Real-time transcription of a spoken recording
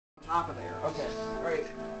top of there. Okay. Right.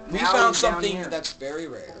 We Now found he's down something here. that's very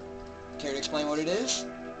rare. Care to explain what it is?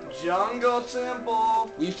 Jungle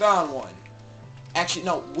Temple. We found one. Actually,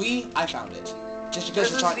 no, I found it. Just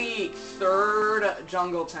because This is the third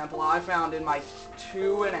Jungle Temple I found in my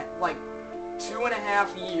two and a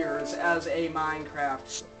half years as a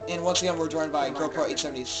Minecraft. And once again, we're joined by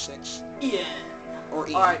GoPro876. Yeah. Or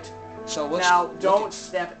Ian. Alright. So what's... Now, don't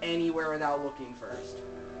step anywhere without looking first.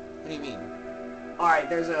 What do you mean? Alright,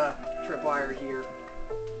 there's a tripwire here.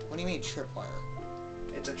 What do you mean, tripwire?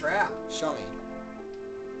 It's a trap. Show me.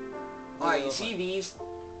 Alright, you see these?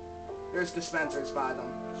 There's dispensers by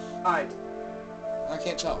them. Alright. I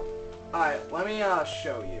can't tell. Alright, let me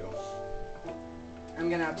show you. I'm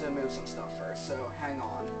gonna have to move some stuff first, so hang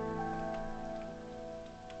on.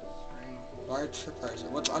 Why are tripwires?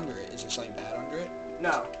 What's under it? Is there something bad under it?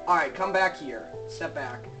 No. Alright, come back here. Step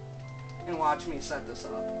back. And watch me set this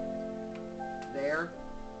up. There.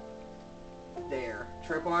 There.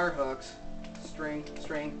 Tripwire hooks. String.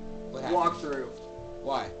 What Walk happened? through.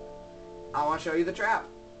 Why? I want to show you the trap.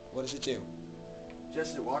 What does it do?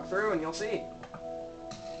 Just walk through and you'll see.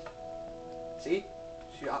 See?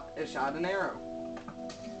 It shot an arrow.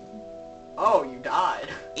 Oh, you died.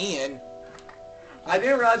 Ian, I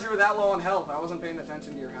didn't realize you were that low on health. I wasn't paying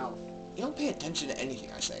attention to your health. you don't pay attention to anything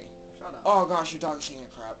I say. Shut up. Oh gosh, your dog's singing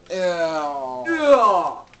crap. Ew.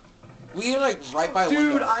 Ugh. We're like right by a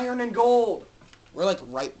window. Dude, iron and gold. We're like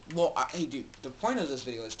right... Well, hey dude, the point of this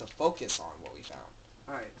video is to focus on what we found.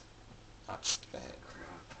 Alright. Not sped.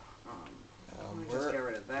 Let me just get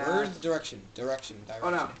rid of that. Where's the direction? Direction. Oh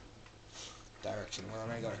no. Direction. Where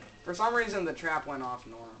am I going? For some reason the trap went off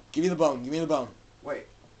normal. Give me the bone. Give me the bone. Wait.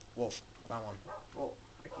 Wolf. Found one. Well,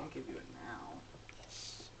 I can't give you it now.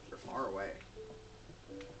 Yes. You're far away.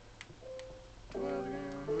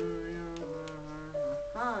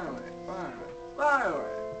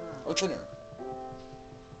 What's in there?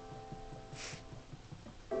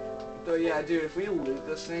 So yeah, dude, if we loot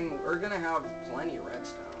this thing, we're gonna have plenty of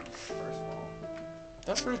redstone, first of all.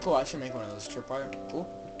 That's pretty cool. I should make one of those tripwire. Cool.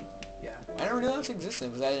 Yeah. I never knew that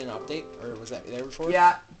existed. Was that in an update? Or was that there before?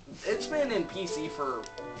 Yeah, it's been in PC for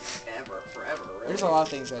forever, really. There's a lot of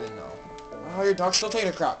things I didn't know. Oh, your dog's still taking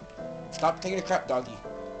a crap. Stop taking a crap, doggy.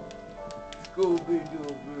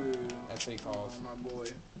 Scooby-Doo. That's what he calls. Oh, my boy.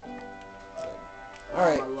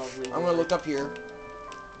 Alright, Oh, my lovely I'm gonna boy. look up here.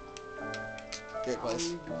 Great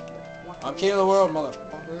place. I'm king of the world,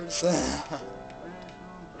 motherfuckers.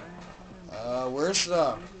 Where's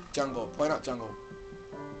the jungle? Point out jungle.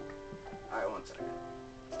 Alright, 1 second.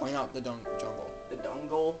 Point out the jungle. The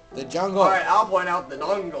dungle? The jungle! Alright, I'll point out the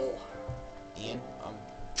dungle. Ian,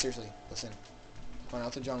 seriously, listen. Point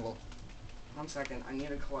out the jungle. 1 second, I need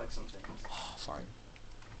to collect some things. Oh, fine.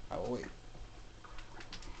 I will wait.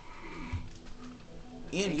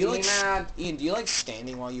 Ian, do you like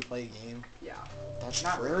standing while you play a game? Yeah. That's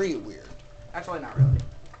Not very weird. Actually, not really.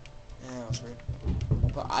 Yeah, that's weird.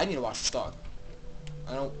 But I need to watch the dog.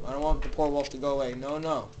 I don't want the poor wolf to go away. No.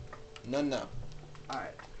 No.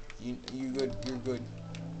 Alright. You good. You're good.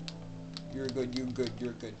 You're good. You're good.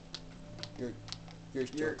 You're good. You're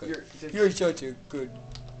so good. You're such a good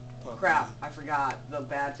puppy. Crap, I forgot. The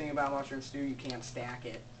bad thing about mushroom stew, you can't stack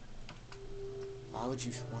it. Why would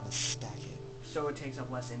you want to stack it? So it takes up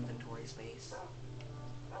less inventory space.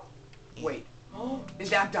 Yeah. Wait. Is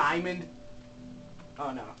that diamond?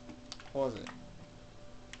 Oh no. What was it?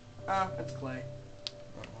 It's clay.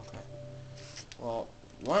 Oh, okay. Well,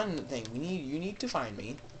 one thing you need to find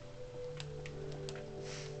me.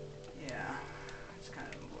 Yeah. It's kind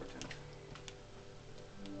of important.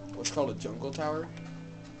 What's called a jungle tower?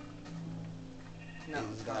 No,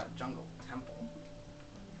 it's got a jungle temple.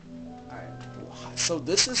 Alright. So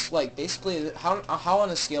this is like basically how on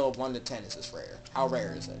a scale of 1 to 10 is this rare? How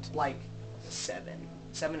rare is it? Like 7.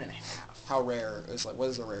 7.5. How rare is like what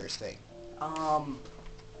is the rarest thing?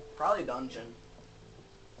 Probably dungeon.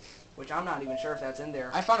 Which I'm not even sure if that's in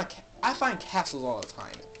there. I find castles all the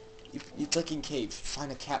time. It's like in caves. You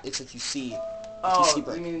find a cat. It's like you see. You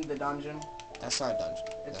mean the dungeon? That's not a dungeon.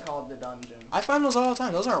 It's called the dungeon. I find those all the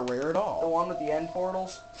time. Those aren't rare at The all. one with the end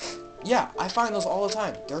portals? Yeah, I find those all the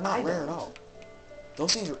time. They're not I rare at don't. all.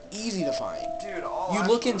 Those things are easy to find. Dude, You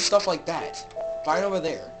look in stuff like that. Find over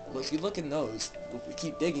there. If you look in those, if we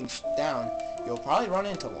keep digging down, you'll probably run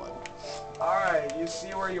into one. Alright, you see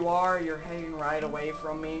where you are? You're heading right away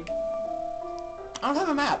from me. I don't have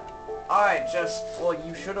a map. Alright, well,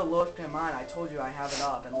 you should have looked at mine. I told you I have it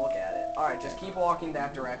up and look at it. Alright, just keep walking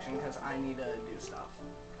that direction because I need to do stuff.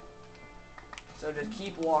 So just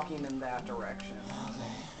keep walking in that direction.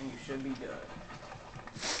 And you should be good.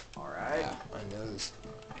 Alright. Yeah, my nose.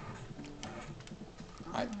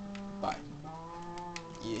 Bye.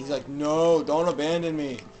 Yeah, he's like, no, don't abandon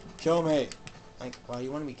me. Kill me. Like, why do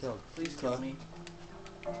you want to be killed? Please kill me.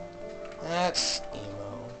 That's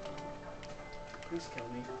emo. Please kill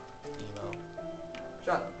me. Emo.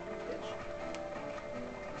 Shut up, bitch.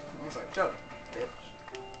 I'm sorry, shut up, bitch.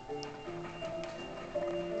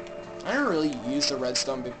 I never really used the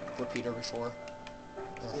redstone repeater before.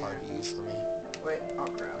 They're hard to use for me. Wait, oh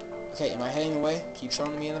crap. Okay, am I heading away? Keep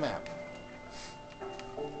showing me the map.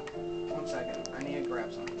 1 second, I need to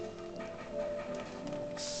grab something.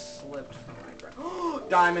 Slipped from my grab.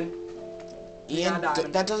 Diamond! Ian,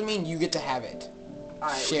 diamond. that doesn't mean you get to have it.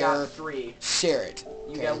 Alright, Share, we got 3. Share it.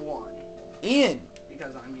 You Okay. get 1. Ian!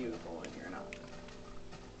 Because I'm beautiful and you're not.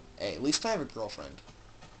 Hey, at least I have a girlfriend.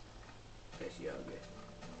 I bet she ugly.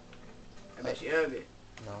 I bet she ugly.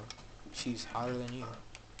 No, she's hotter than you.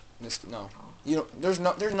 No, you don't. There's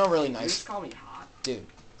no really You nice. just call me hot. Dude,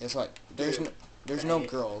 it's like there's no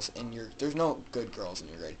girls in your. There's no good girls in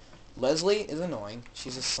your grade. Leslie is annoying.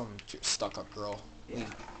 She's just some stuck-up girl. Yeah.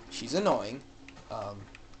 She's annoying.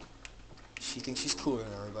 She thinks she's cooler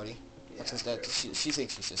than everybody. Yeah, That's just that. She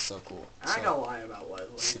thinks she's just so cool. I ain't gonna lie about Leslie.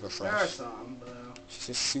 Super There are fresh. some, but She's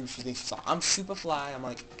just she thinks she's like, I'm super fly. I'm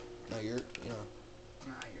like, no, you're, you know.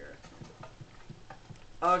 nah, you're.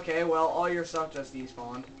 Okay, well, all your stuff just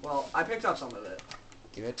despawned. Well, I picked up some of it.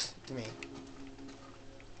 Give it to me.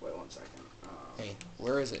 Wait 1 second. Hey,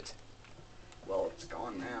 where is it? Well, it's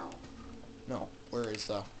gone now. No, where is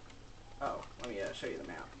the? Oh, let me show you the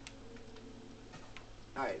map.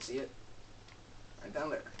 Alright, see it? Right down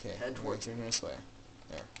there. Okay, Head we're towards turning this way.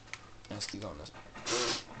 There. Let's keep going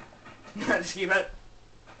this. Just keep it.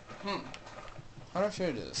 How do I show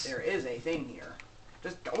you this? There is a thing here.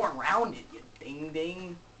 Just go around it, you ding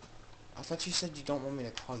ding. I thought you said you don't want me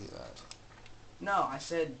to call you that. No, I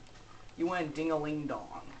said you went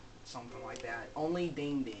ding-a-ling-dong. Something like that. Only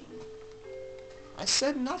ding ding. I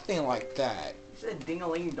said nothing like that. You said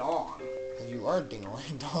ding-a-ling-dong. You are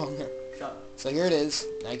ding-a-ling-dong. Shut up. So here it is.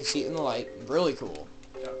 Now you can see it in the light. Really cool.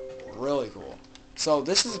 Shut up. Really cool. So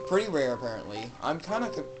this is pretty rare apparently. I'm kind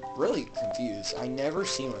of really confused. I never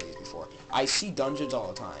seen one of these before. I see dungeons all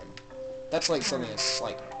the time. That's like something that's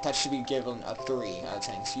like, that should be given a 3 out of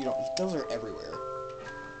 10. So you don't, those are everywhere.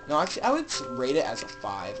 No, actually, I would rate it as a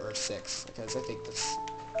 5 or a 6, because I think that's,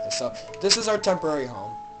 so, this is our temporary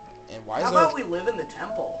home. And why is How there... about we live in the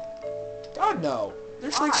temple? God, no.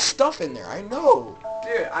 There's Why? like stuff in there, I know.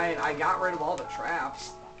 Dude, I got rid of all the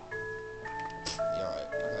traps. Yeah, right,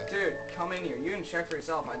 okay. Dude, come in here. You can check for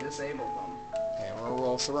yourself. I disabled them. Okay, I'm gonna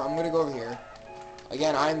roll, so I'm gonna go over here.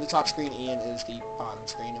 Again, I'm the top screen, Ian is the bottom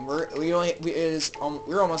screen, and we're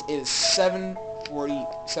almost, it is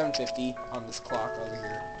 7:50 on this clock over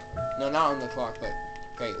here. No, not on the clock, but,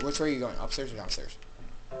 okay, which way are you going, upstairs or downstairs?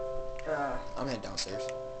 I'm heading downstairs.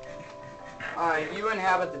 Alright, you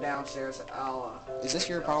inhabit the downstairs. Is this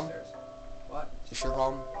your problem? downstairs. What? Is this your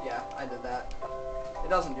problem? Yeah, I did that. It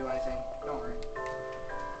doesn't do anything. Don't worry.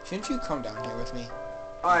 Shouldn't you come down here with me?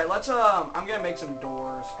 Alright, let's, I'm gonna make some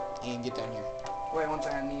doors. Ian, get down here. Wait, one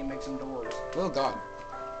second, I need to make some doors. Oh, God.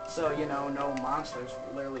 So, you know, no monsters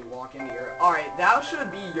literally walk into here. Alright, that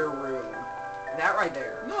should be your room. That right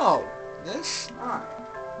there. No. This? Alright.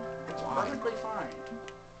 It's Why? perfectly fine.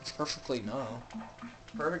 It's perfectly no.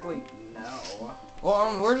 Perfectly no.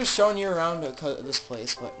 Well, we're just showing you around this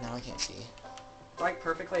place, but now I can't see. Like,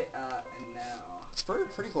 perfectly, no. It's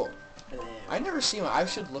pretty cool. I never see them. I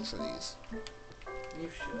should look for these. You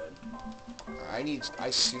should. I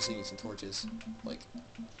seriously need some torches. Like,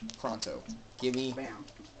 pronto. Give me Bam.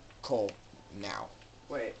 coal. Now.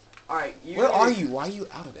 Wait. Alright, Where are you? Why are you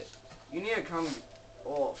out of it? You need to come...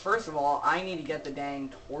 Well, first of all, I need to get the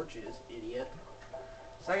dang torches, idiot.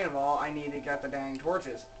 Second of all, I need to get the dang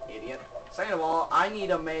torches, idiot. Second of all, I need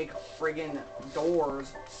to make friggin'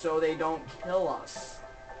 doors so they don't kill us.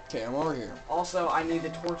 Okay, I'm over here. Also, I need the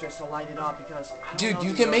torches to light it up because I don't Dude, know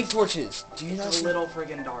you the can make ghost- torches. Do you not It's a see? little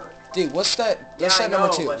friggin' dark. Dude, what's that? Yeah, What's I that know,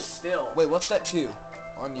 number 2? but still. Wait, what's that 2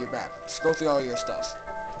 on your map? Scroll through all your stuff.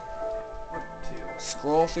 What, 2?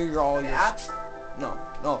 Scroll through all your... That? No.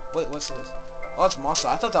 Wait, what's this? Oh, it's monster.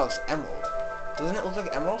 I thought that was emerald. Doesn't it look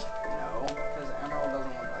like emerald? No, because emerald doesn't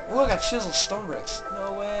look like that. Look, I chiseled stone bricks.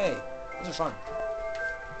 No way. Those are fun.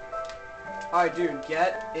 Alright, dude,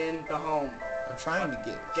 get in the home. I'm trying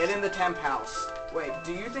to Get in the temp house. Wait,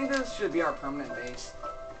 do you think this should be our permanent base?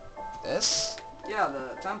 this. Yeah,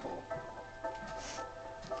 the temple.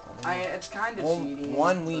 It's kind of Well,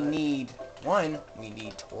 cheating. we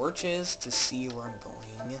need torches to see where I'm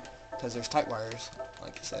going, because there's tight wires,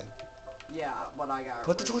 like you said. Yeah, but I got...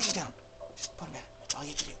 Put the torches down. Just put them down. That's all you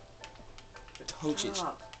have to do. Torches. Shut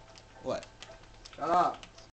up. What? Shut up.